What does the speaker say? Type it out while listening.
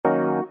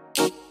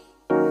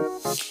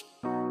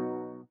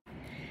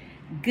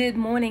Good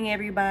morning,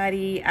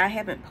 everybody. I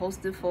haven't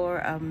posted for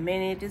a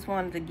minute. Just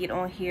wanted to get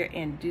on here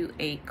and do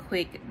a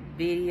quick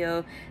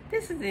video.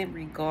 This is in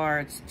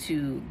regards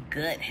to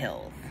gut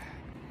health.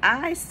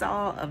 I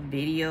saw a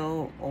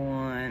video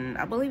on,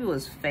 I believe it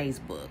was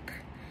Facebook,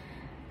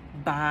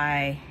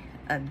 by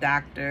a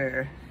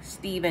Dr.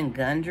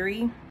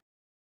 Gundry.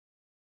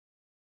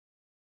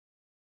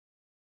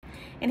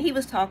 And he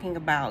was talking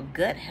about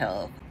gut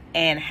health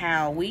and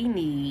how we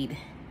need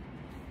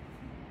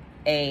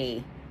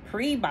a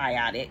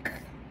prebiotic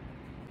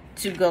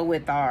to go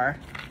with our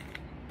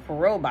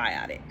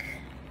probiotic,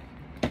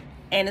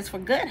 and it's for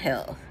gut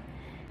health.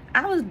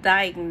 I was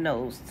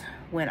diagnosed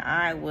when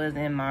I was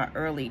in my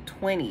early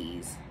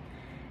 20s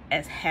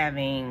as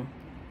having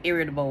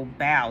irritable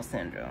bowel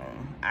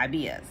syndrome,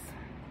 IBS,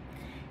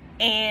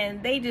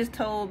 and they just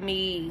told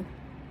me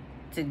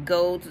to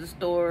go to the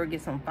store,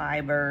 get some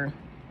fiber,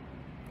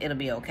 it'll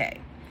be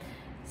okay.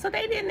 So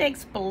they didn't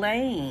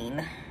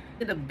explain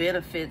the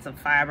benefits of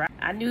fiber.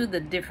 I knew the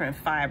different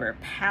fiber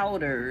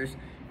powders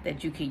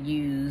that you could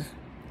use,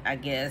 I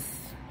guess,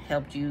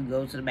 helped you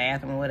go to the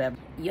bathroom or whatever.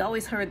 You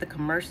always heard the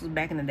commercials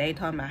back in the day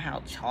talking about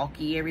how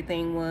chalky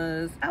everything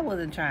was. I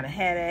wasn't trying to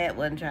have that,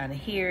 wasn't trying to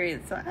hear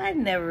it, so I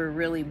never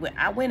really went.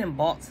 I went and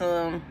bought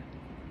some,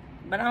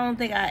 but I don't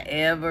think I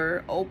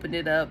ever opened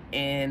it up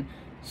and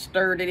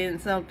stirred it in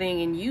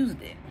something and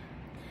used it.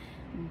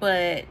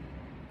 But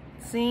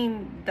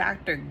seeing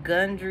Dr.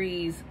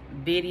 Gundry's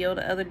video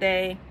the other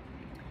day,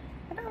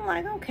 and I'm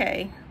like,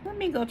 okay, let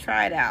me go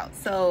try it out.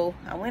 So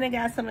I went and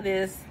got some of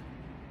this,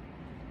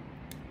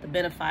 the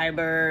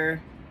Benefiber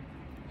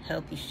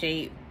Healthy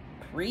Shape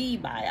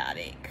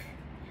Prebiotic.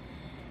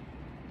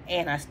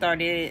 And I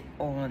started it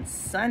on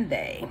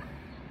Sunday.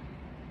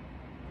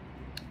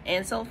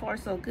 And so far,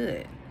 so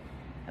good.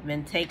 I've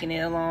been taking it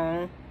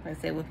along, like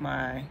I said, with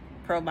my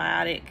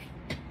probiotic,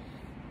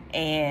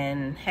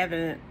 and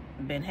haven't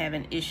been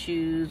having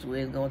issues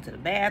with going to the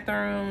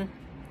bathroom.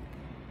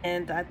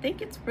 And I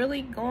think it's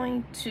really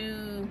going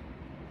to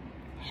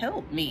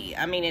help me.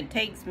 I mean, it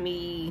takes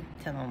me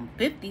till I'm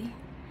 50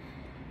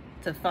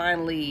 to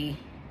finally,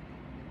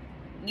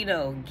 you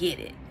know, get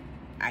it.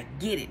 I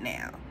get it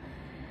now.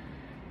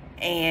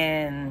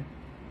 And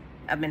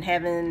I've been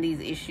having these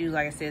issues,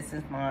 like I said,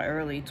 since my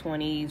early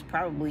 20s,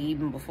 probably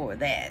even before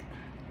that.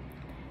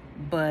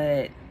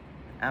 But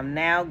I'm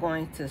now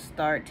going to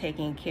start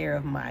taking care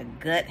of my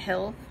gut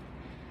health.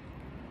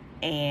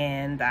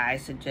 And I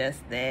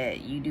suggest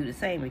that you do the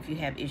same if you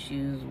have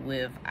issues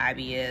with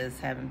IBS,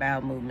 having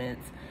bowel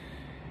movements.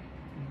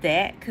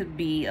 That could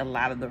be a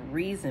lot of the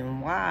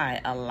reason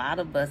why a lot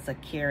of us are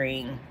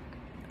carrying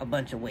a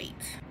bunch of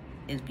weight,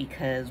 is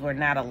because we're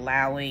not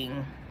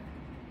allowing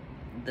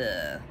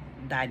the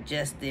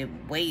digestive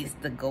waste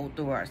to go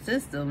through our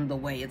system the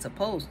way it's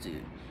supposed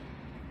to.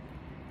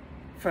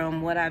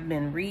 From what I've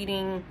been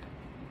reading,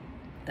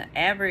 the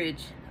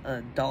average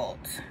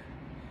adult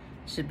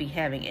should be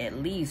having at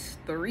least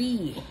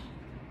 3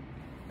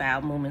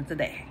 bowel movements a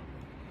day.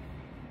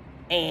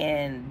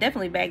 And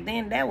definitely back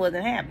then, that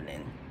wasn't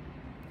happening.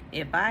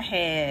 If I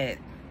had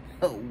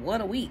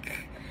 1 a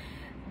week,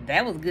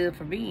 that was good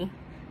for me.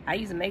 I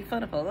used to make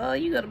fun of folks. Oh,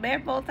 you go to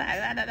bed 4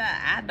 times.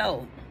 I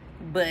don't.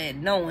 But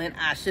knowing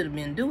I should have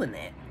been doing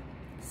that.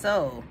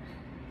 So,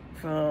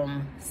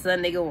 from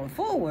Sunday going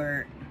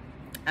forward,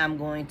 I'm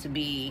going to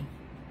be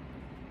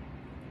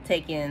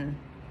taking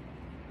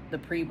the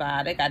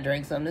prebiotic. I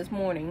drank some this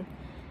morning.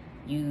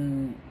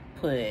 You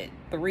put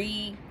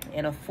 3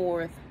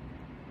 1/4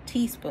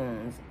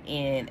 teaspoons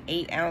in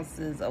 8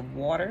 ounces of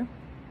water.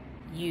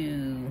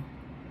 You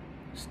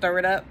stir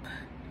it up.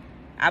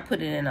 I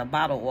put it in a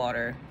bottled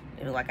water.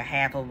 It was like a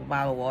half of a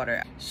bottle of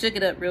water. Shook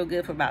it up real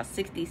good for about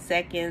 60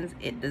 seconds.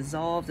 It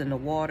dissolves in the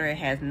water. It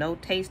has no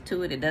taste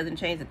to it. It doesn't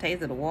change the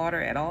taste of the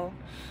water at all.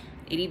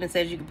 It even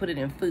says you can put it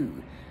in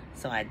food.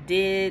 So I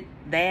did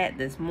that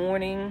this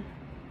morning.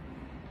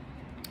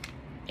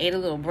 Ate a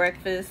little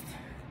breakfast,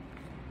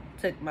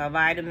 took my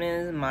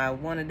vitamins, my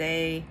 1 a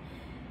day,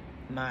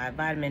 my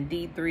vitamin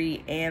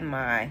D3, and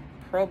my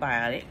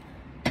probiotic,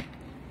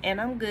 and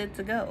I'm good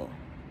to go.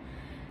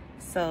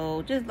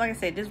 So just like I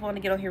said, just want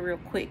to get on here real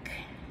quick,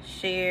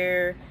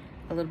 share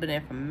a little bit of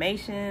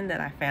information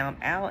that I found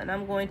out, and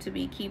I'm going to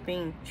be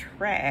keeping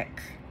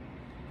track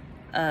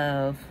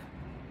of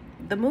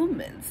the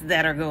movements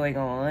that are going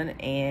on.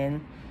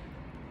 And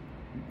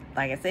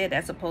like I said,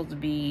 that's supposed to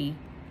be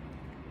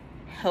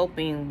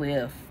helping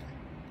with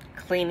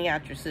cleaning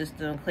out your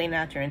system, cleaning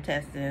out your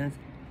intestines,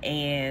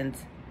 and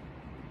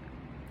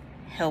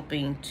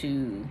helping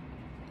to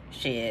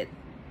shed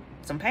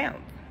some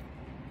pounds.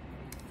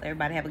 So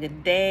everybody have a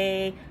good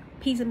day,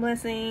 peace and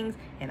blessings,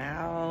 and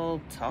I'll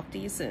talk to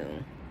you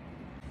soon.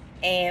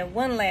 And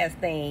one last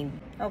thing.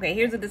 Okay,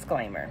 here's a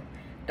disclaimer.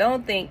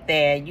 Don't think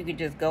that you can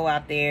just go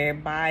out there,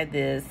 buy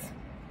this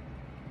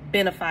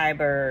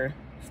Benefiber,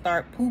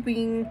 start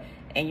pooping,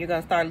 and you're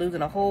going to start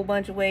losing a whole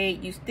bunch of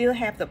weight. You still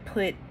have to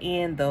put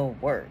in the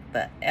work,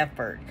 the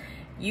effort.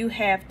 You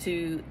have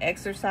to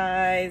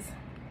exercise.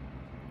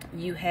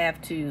 You have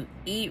to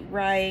eat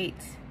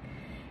right.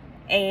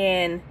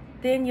 And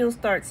then you'll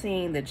start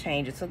seeing the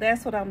changes. So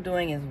that's what I'm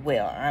doing as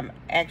well. I'm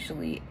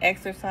actually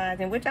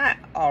exercising, which I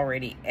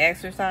already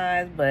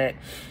exercise, but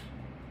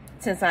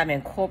since I've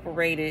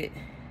incorporated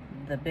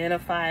the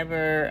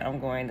Benefiber, I'm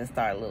going to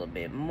start a little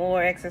bit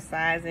more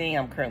exercising.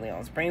 I'm currently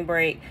on spring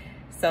break,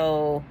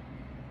 so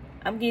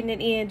I'm getting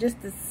it in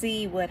just to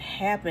see what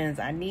happens.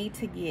 I need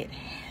to get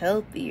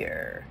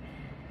healthier,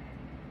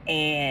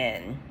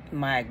 and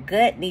my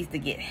gut needs to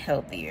get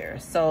healthier.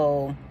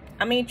 So,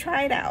 I mean,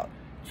 try it out.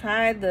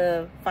 Try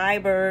the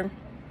fiber,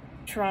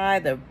 try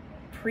the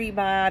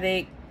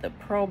prebiotic, the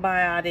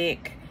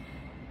probiotic,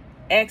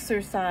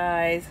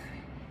 exercise,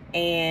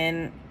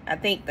 and I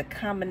think the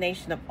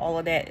combination of all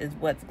of that is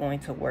what's going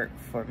to work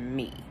for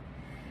me.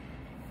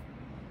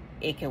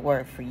 It can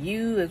work for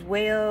you as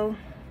well,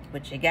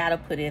 but you gotta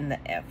put in the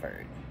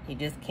effort. You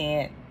just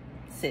can't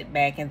sit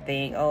back and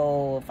think,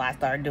 oh, if I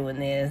start doing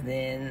this,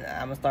 then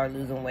I'm gonna start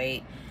losing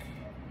weight.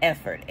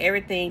 Effort.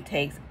 Everything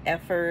takes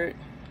effort.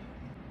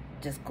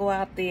 Just go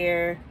out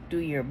there, do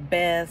your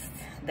best.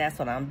 That's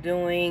what I'm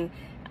doing.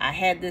 I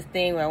had this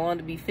thing where I wanted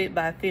to be fit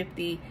by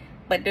 50,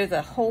 but there's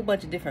a whole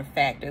bunch of different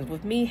factors.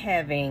 With me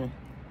having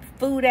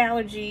food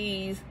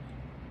allergies,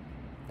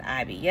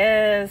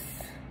 IBS,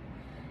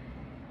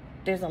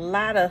 there's a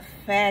lot of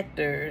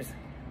factors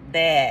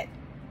that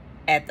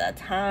at the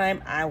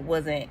time I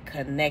wasn't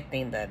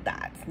connecting the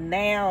dots.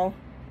 Now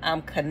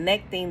I'm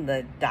connecting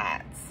the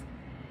dots.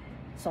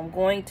 So I'm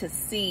going to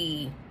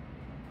see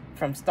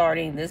from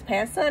starting this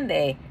past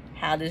Sunday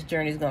how this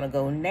journey is going to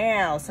go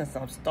now, since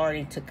I'm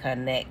starting to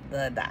connect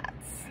the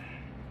dots.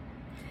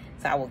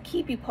 So I will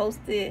keep you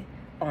posted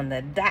on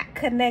the dot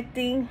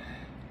connecting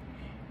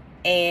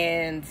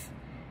and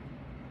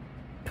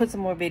put some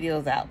more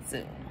videos out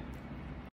soon.